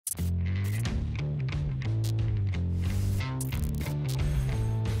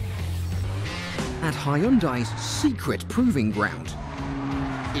at Hyundai's secret proving ground.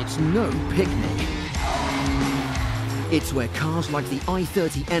 It's no picnic. It's where cars like the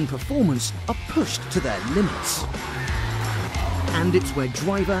i30N Performance are pushed to their limits. And it's where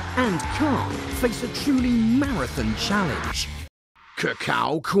driver and car face a truly marathon challenge.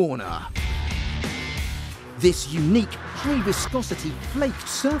 Cacao Corner. This unique, high-viscosity flaked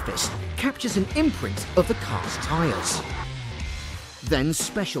surface captures an imprint of the car's tyres. Then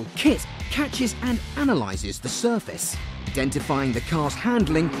special kit catches and analyses the surface, identifying the car's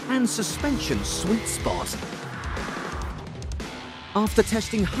handling and suspension sweet spot. After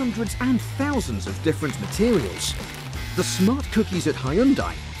testing hundreds and thousands of different materials, the smart cookies at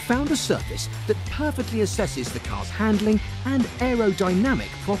Hyundai found a surface that perfectly assesses the car's handling and aerodynamic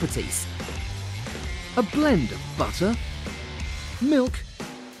properties. A blend of butter, milk,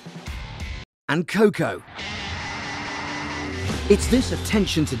 and cocoa. It's this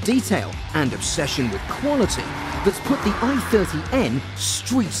attention to detail and obsession with quality that's put the i30N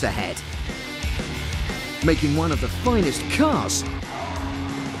streets ahead, making one of the finest cars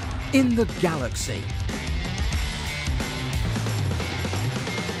in the galaxy.